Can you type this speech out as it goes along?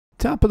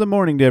Top of the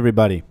morning to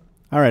everybody.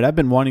 All right, I've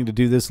been wanting to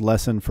do this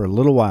lesson for a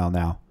little while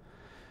now.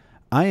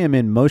 I am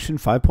in Motion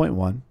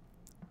 5.1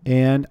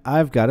 and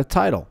I've got a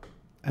title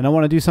and I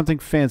want to do something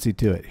fancy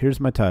to it. Here's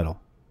my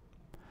title.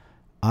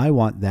 I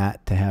want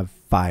that to have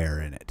fire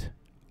in it.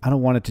 I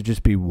don't want it to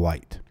just be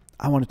white.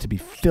 I want it to be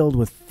filled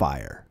with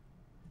fire.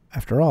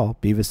 After all,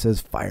 Beavis says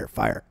fire,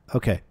 fire.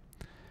 Okay.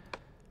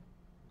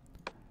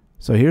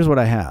 So here's what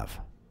I have.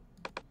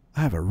 I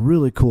have a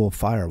really cool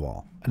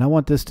firewall and I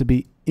want this to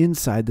be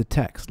inside the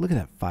text. Look at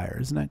that fire.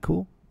 Isn't that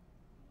cool?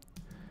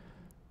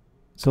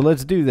 So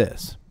let's do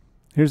this.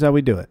 Here's how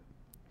we do it.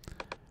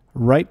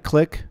 Right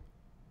click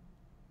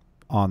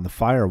on the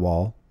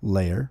firewall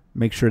layer.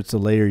 Make sure it's the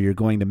layer you're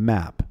going to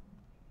map.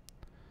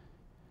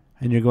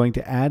 And you're going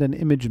to add an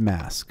image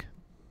mask.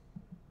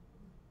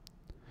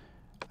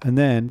 And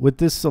then with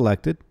this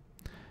selected,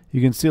 you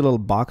can see a little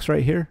box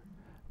right here.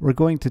 We're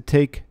going to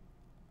take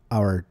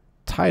our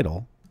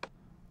title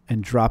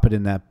and drop it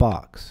in that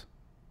box.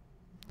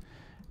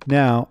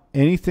 Now,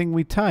 anything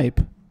we type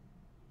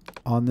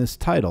on this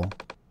title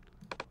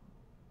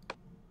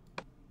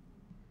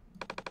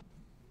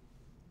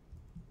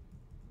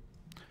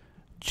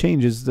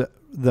changes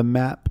the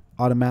map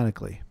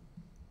automatically.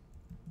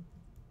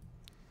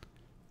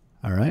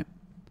 All right.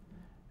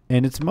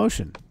 And it's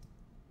motion.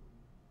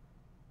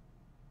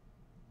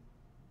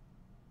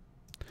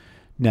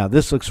 Now,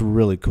 this looks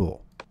really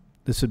cool.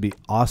 This would be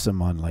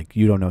awesome on like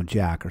You Don't Know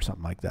Jack or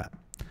something like that.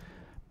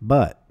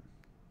 But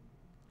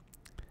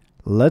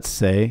let's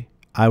say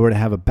I were to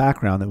have a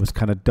background that was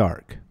kind of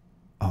dark.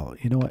 Oh,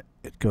 you know what?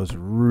 It goes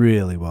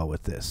really well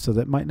with this, so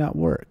that might not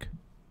work.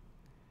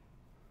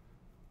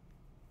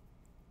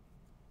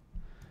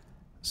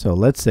 So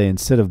let's say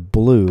instead of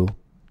blue,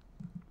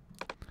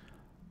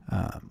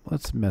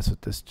 let's mess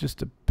with this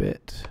just a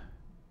bit.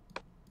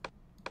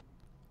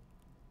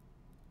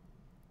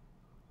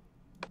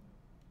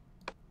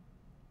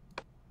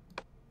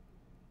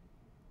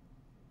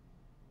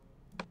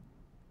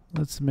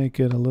 Let's make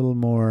it a little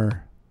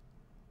more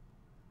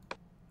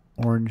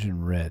orange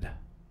and red.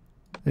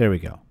 There we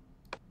go.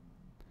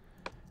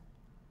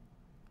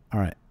 All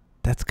right.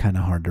 That's kind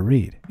of hard to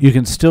read. You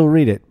can still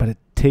read it, but it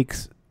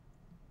takes,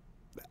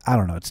 I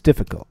don't know, it's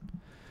difficult.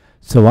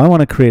 So I want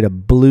to create a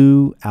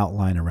blue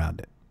outline around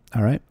it.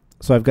 All right.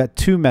 So I've got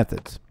two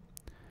methods.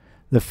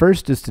 The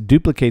first is to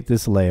duplicate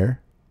this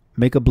layer,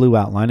 make a blue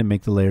outline, and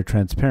make the layer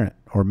transparent,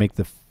 or make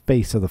the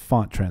face of the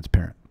font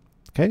transparent.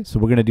 Okay. So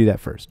we're going to do that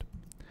first.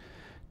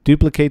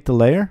 Duplicate the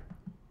layer,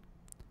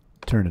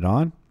 turn it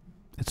on,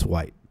 it's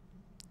white.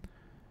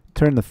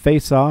 Turn the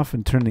face off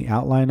and turn the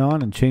outline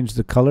on and change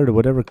the color to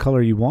whatever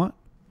color you want.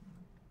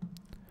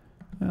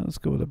 Let's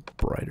go with a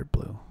brighter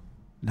blue.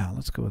 Now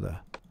let's go with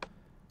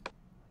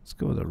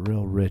a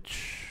real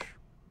rich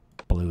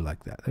blue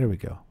like that. There we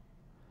go.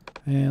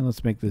 And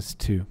let's make this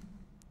 2.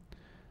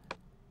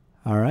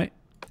 All right.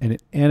 And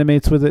it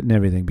animates with it and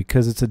everything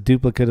because it's a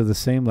duplicate of the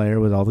same layer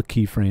with all the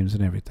keyframes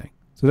and everything.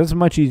 So that's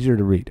much easier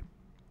to read.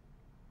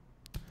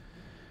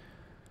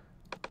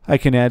 I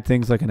can add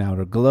things like an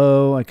outer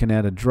glow. I can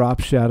add a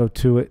drop shadow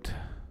to it.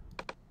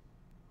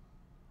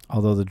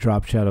 Although the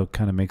drop shadow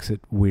kind of makes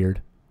it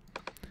weird.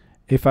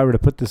 If I were to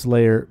put this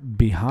layer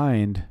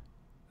behind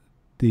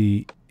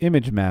the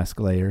image mask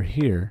layer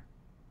here,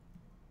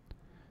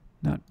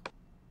 not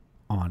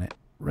on it,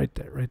 right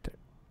there, right there.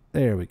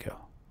 There we go.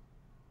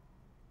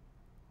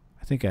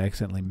 I think I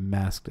accidentally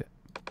masked it.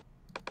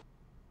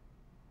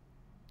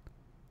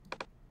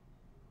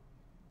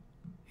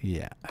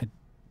 Yeah, I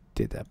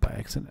did that by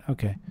accident.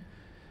 Okay.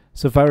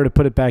 So if I were to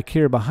put it back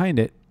here behind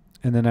it,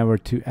 and then I were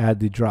to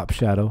add the drop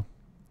shadow,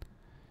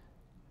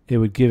 it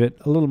would give it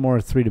a little more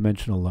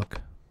three-dimensional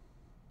look.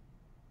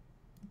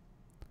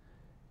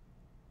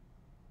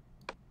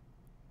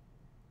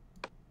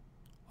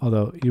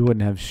 Although you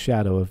wouldn't have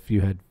shadow if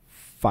you had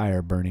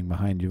fire burning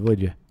behind you,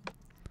 would you?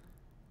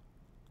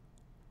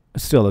 It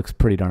still looks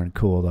pretty darn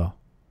cool, though.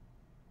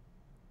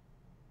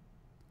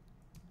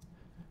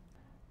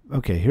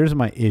 Okay, here's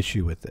my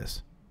issue with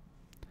this.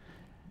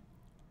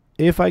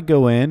 If I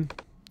go in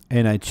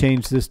and I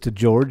change this to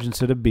George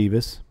instead of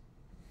Beavis,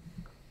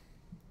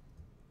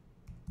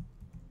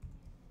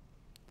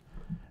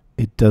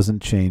 it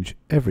doesn't change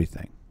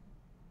everything.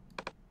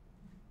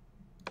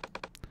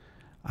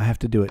 I have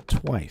to do it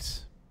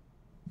twice.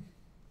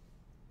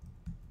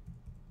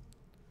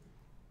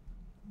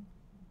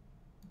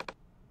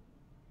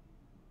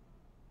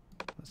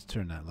 Let's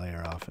turn that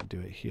layer off and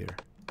do it here.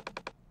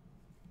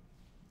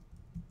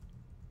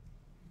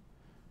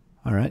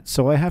 All right,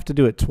 so I have to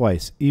do it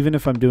twice. Even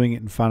if I'm doing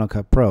it in Final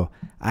Cut Pro,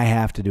 I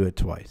have to do it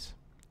twice.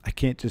 I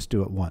can't just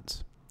do it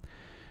once.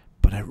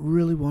 But I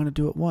really want to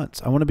do it once.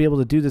 I want to be able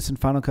to do this in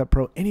Final Cut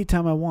Pro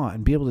anytime I want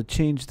and be able to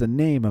change the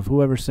name of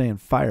whoever's saying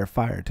fire,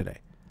 fire today.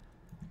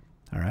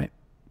 All right.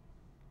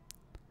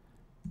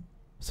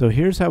 So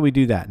here's how we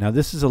do that. Now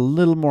this is a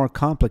little more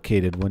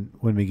complicated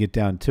when we get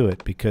down to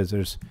it because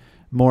there's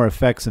more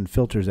effects and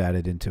filters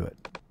added into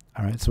it.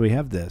 All right, so we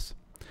have this.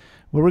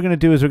 What we're going to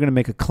do is we're going to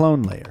make a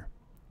clone layer.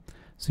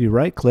 So you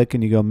right click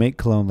and you go make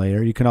clone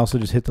layer. You can also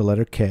just hit the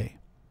letter K.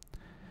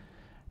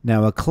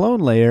 Now a clone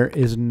layer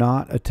is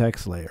not a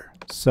text layer.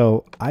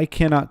 So I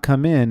cannot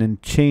come in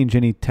and change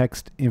any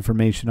text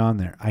information on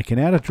there. I can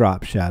add a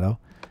drop shadow.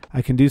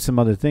 I can do some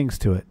other things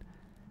to it.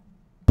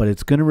 But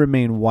it's going to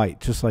remain white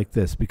just like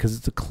this because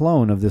it's a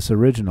clone of this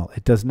original.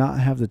 It does not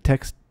have the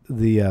text,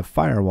 the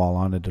firewall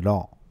on it at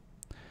all.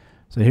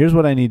 So here's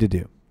what I need to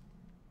do.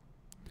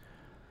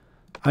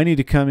 I need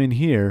to come in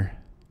here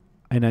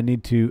and I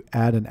need to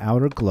add an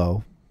outer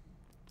glow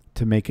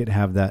to make it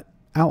have that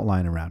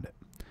outline around it.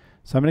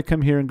 So I'm going to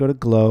come here and go to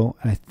glow.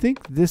 And I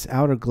think this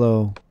outer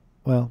glow,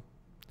 well,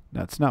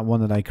 no, it's not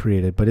one that I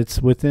created, but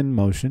it's within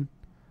motion.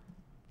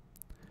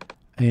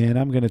 And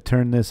I'm going to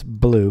turn this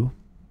blue.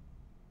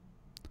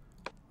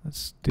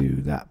 Let's do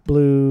that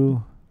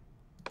blue.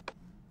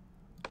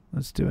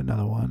 Let's do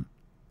another one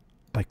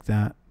like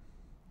that.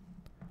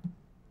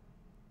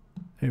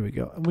 There we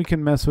go. And we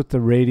can mess with the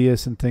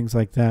radius and things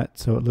like that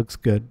so it looks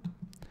good.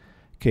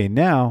 Okay,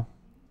 now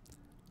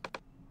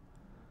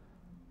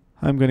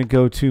I'm going to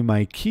go to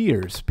my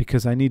keyers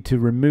because I need to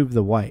remove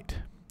the white.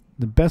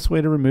 The best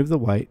way to remove the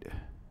white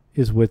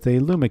is with a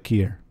Luma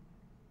keyer.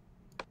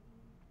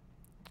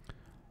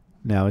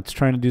 Now it's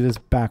trying to do this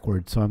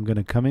backwards, so I'm going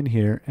to come in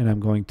here and I'm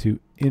going to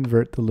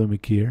invert the Luma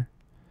keyer,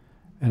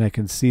 and I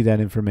can see that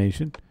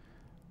information.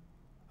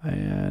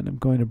 And I'm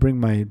going to bring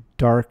my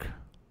dark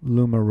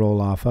Luma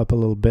roll off up a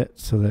little bit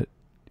so that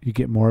you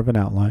get more of an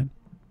outline.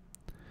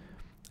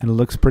 And it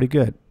looks pretty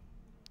good.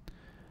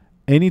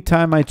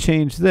 Anytime I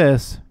change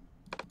this,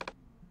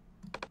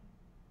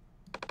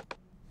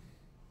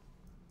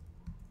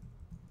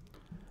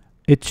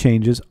 it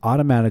changes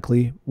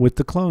automatically with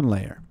the clone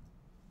layer.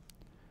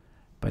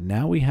 But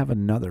now we have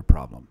another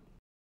problem.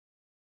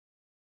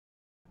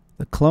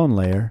 The clone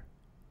layer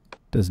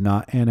does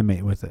not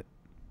animate with it.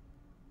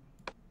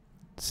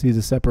 See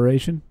the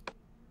separation?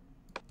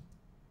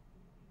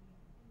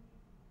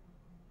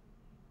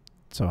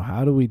 So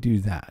how do we do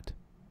that?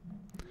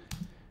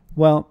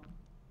 Well,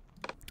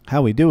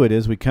 how we do it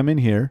is we come in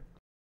here,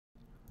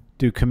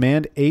 do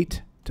Command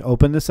 8 to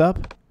open this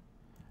up.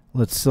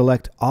 Let's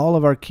select all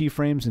of our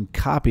keyframes and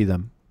copy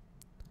them.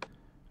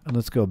 And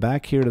let's go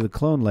back here to the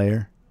clone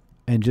layer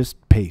and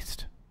just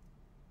paste.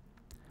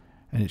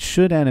 And it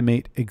should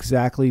animate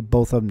exactly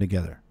both of them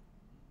together.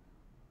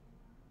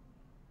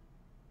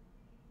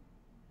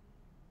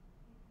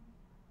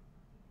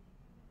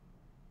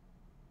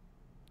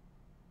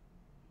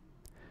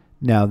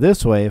 Now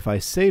this way, if I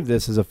save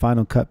this as a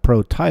Final Cut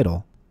Pro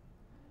title,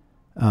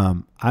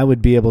 I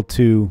would be able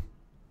to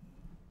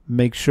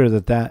make sure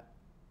that that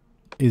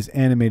is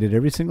animated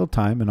every single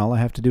time, and all I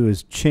have to do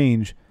is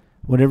change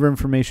whatever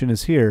information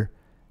is here,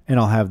 and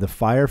I'll have the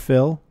fire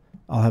fill,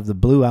 I'll have the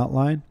blue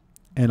outline,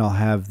 and I'll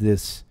have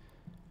this,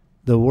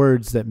 the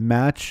words that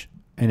match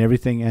and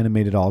everything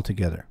animated all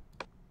together.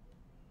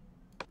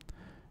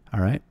 All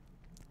right.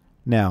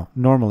 Now,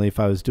 normally if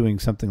I was doing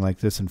something like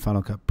this in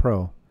Final Cut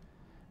Pro,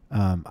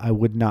 I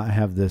would not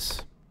have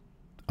this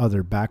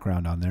other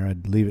background on there.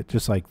 I'd leave it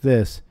just like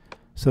this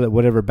so that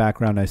whatever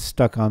background I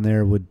stuck on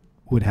there would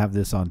have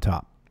this on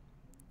top.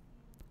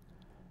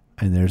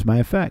 And there's my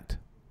effect.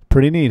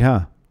 Pretty neat,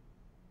 huh?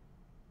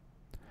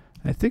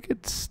 I think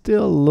it's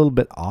still a little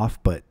bit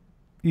off, but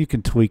you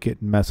can tweak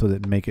it and mess with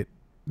it and make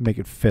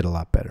it fit a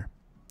lot better.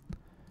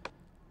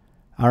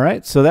 All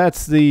right, so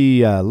that's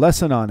the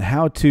lesson on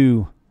how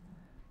to,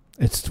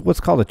 it's what's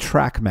called a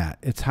track matte.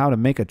 It's how to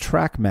make a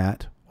track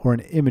matte or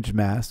an image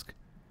mask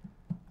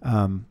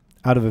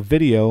out of a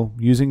video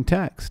using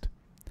text.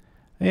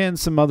 And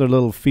some other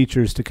little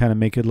features to kind of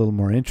make it a little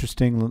more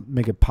interesting,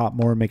 make it pop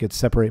more, make it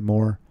separate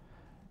more,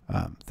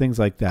 things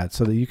like that,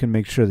 so that you can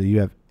make sure that you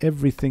have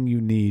everything you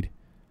need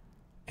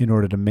in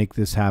order to make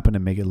this happen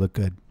and make it look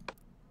good.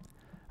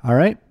 All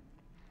right.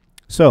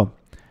 So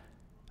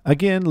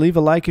again, leave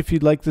a like if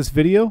you'd like this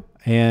video,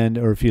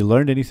 or if you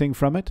learned anything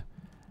from it.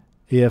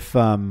 If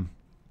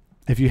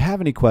you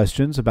have any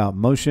questions about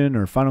Motion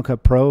or Final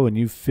Cut Pro and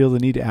you feel the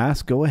need to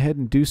ask, go ahead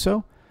and do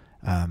so.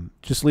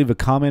 Just leave a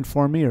comment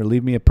for me or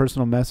leave me a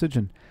personal message,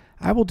 and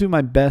I will do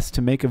my best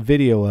to make a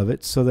video of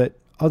it so that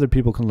other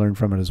people can learn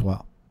from it as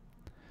well.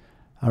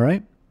 All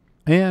right.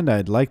 And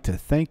I'd like to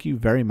thank you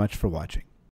very much for watching.